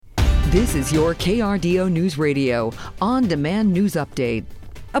This is your KRDO News Radio on-demand news update.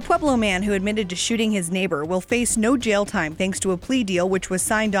 A Pueblo man who admitted to shooting his neighbor will face no jail time thanks to a plea deal which was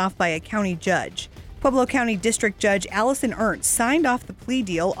signed off by a county judge. Pueblo County District Judge Allison Ernst signed off the plea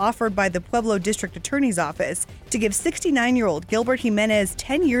deal offered by the Pueblo District Attorney's Office to give 69-year-old Gilbert Jimenez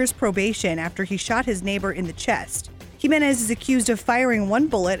 10 years probation after he shot his neighbor in the chest. Jimenez is accused of firing one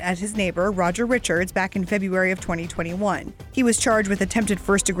bullet at his neighbor, Roger Richards, back in February of 2021. He was charged with attempted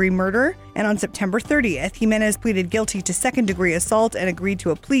first-degree murder, and on September 30th, Jimenez pleaded guilty to second-degree assault and agreed to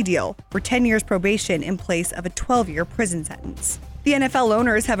a plea deal for 10 years probation in place of a 12-year prison sentence. The NFL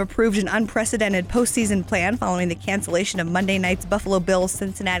owners have approved an unprecedented postseason plan following the cancellation of Monday night's Buffalo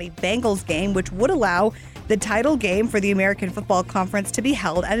Bills-Cincinnati Bengals game, which would allow the title game for the American Football Conference to be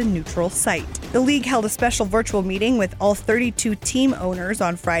held at a neutral site. The league held a special virtual meeting with all 32 team owners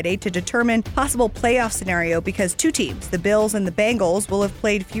on Friday to determine possible playoff scenario because two teams, the Bills and the Bengals, will have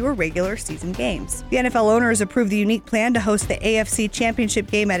played fewer regular season games. The NFL owners approved the unique plan to host the AFC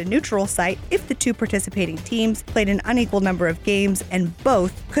Championship game at a neutral site if the two participating teams played an unequal number of games and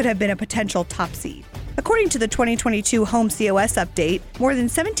both could have been a potential top seed. According to the 2022 Home COS update, more than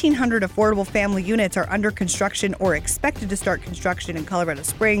 1,700 affordable family units are under construction or expected to start construction in Colorado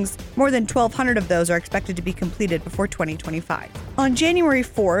Springs. More than 1,200 of those are expected to be completed before 2025. On January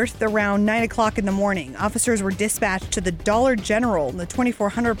 4th, around 9 o'clock in the morning, officers were dispatched to the Dollar General in the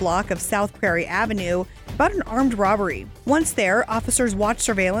 2400 block of South Prairie Avenue about an armed robbery. Once there, officers watched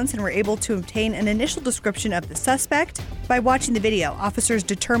surveillance and were able to obtain an initial description of the suspect. By watching the video, officers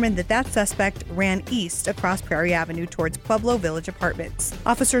determined that suspect ran east across Prairie Avenue towards Pueblo Village Apartments.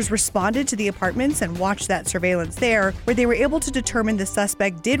 Officers responded to the apartments and watched that surveillance there, where they were able to determine the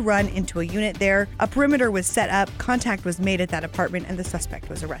suspect did run into a unit there. A perimeter was set up, contact was made at that apartment, and the suspect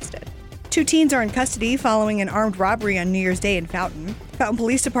was arrested. Two teens are in custody following an armed robbery on New Year's Day in Fountain. Fountain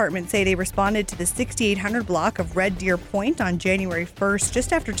Police Department say they responded to the 6800 block of Red Deer Point on January 1st,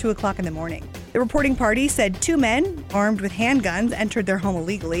 just after 2 o'clock in the morning. The reporting party said two men, armed with handguns, entered their home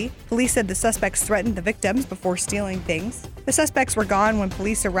illegally. Police said the suspects threatened the victims before stealing things. The suspects were gone when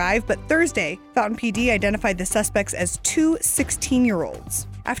police arrived, but Thursday, Fountain PD identified the suspects as two 16-year-olds.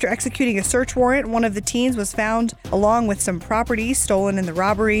 After executing a search warrant, one of the teens was found along with some property stolen in the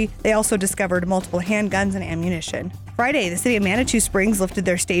robbery. They also discovered multiple handguns and ammunition. Friday, the city of Manitou Springs lifted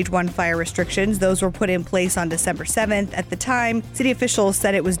their Stage 1 fire restrictions. Those were put in place on December 7th. At the time, city officials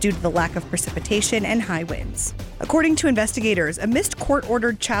said it was due to the lack of precipitation and high winds. According to investigators, a missed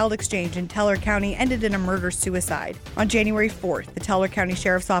court-ordered child exchange in Teller County ended in a murder-suicide. On January 4th, the Teller County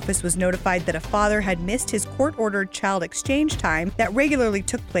Sheriff's Office was notified that a father had missed his court-ordered child exchange time that regularly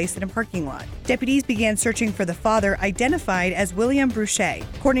took place in a parking lot. Deputies began searching for the father, identified as William Bruchet.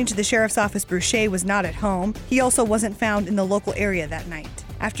 According to the Sheriff's Office, Bruchet was not at home. He also wasn't found in the local area that night.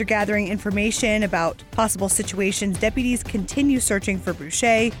 After gathering information about possible situations, deputies continue searching for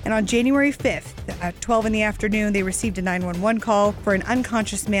Bruchet, and on January 5th, at 12 in the afternoon, they received a 911 call for an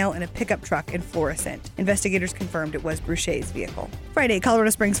unconscious male in a pickup truck in Florissant. Investigators confirmed it was Bruchet's vehicle. Friday, Colorado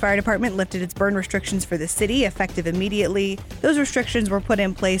Springs Fire Department lifted its burn restrictions for the city, effective immediately. Those restrictions were put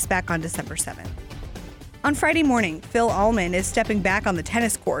in place back on December 7th. On Friday morning, Phil Allman is stepping back on the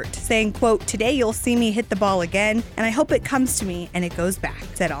tennis court, saying, quote, "Today you'll see me hit the ball again, and I hope it comes to me and it goes back,"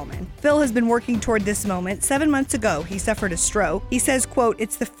 said Allman. Phil has been working toward this moment. 7 months ago, he suffered a stroke. He says, quote,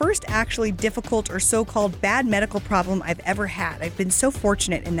 "It's the first actually difficult or so-called bad medical problem I've ever had. I've been so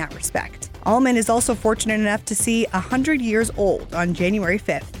fortunate in that respect." Allman is also fortunate enough to see 100 years old on January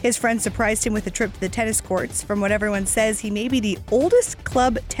 5th. His friends surprised him with a trip to the tennis courts. From what everyone says, he may be the oldest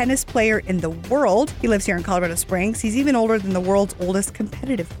club tennis player in the world. He lives here in Colorado Springs. He's even older than the world's oldest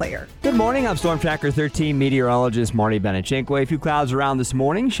competitive player. Good morning. I'm Storm Tracker 13 meteorologist Marty Benachenko. A few clouds around this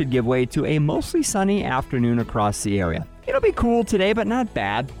morning should give way to a mostly sunny afternoon across the area. It'll be cool today, but not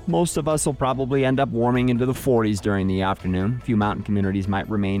bad. Most of us will probably end up warming into the 40s during the afternoon. A few mountain communities might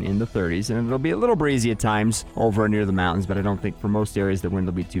remain in the 30s, and it'll be a little breezy at times over near the mountains, but I don't think for most areas the wind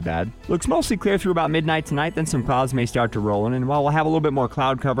will be too bad. Looks mostly clear through about midnight tonight, then some clouds may start to roll in, and while we'll have a little bit more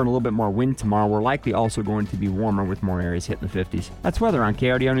cloud cover and a little bit more wind tomorrow, we're likely also going to be warmer with more areas hitting the 50s. That's weather on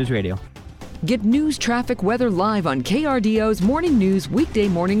KRDO News Radio. Get news, traffic, weather live on KRDO's Morning News weekday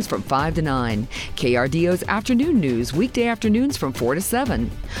mornings from 5 to 9. KRDO's Afternoon News weekday afternoons from 4 to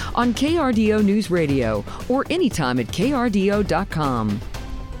 7. On KRDO News Radio or anytime at krdo.com.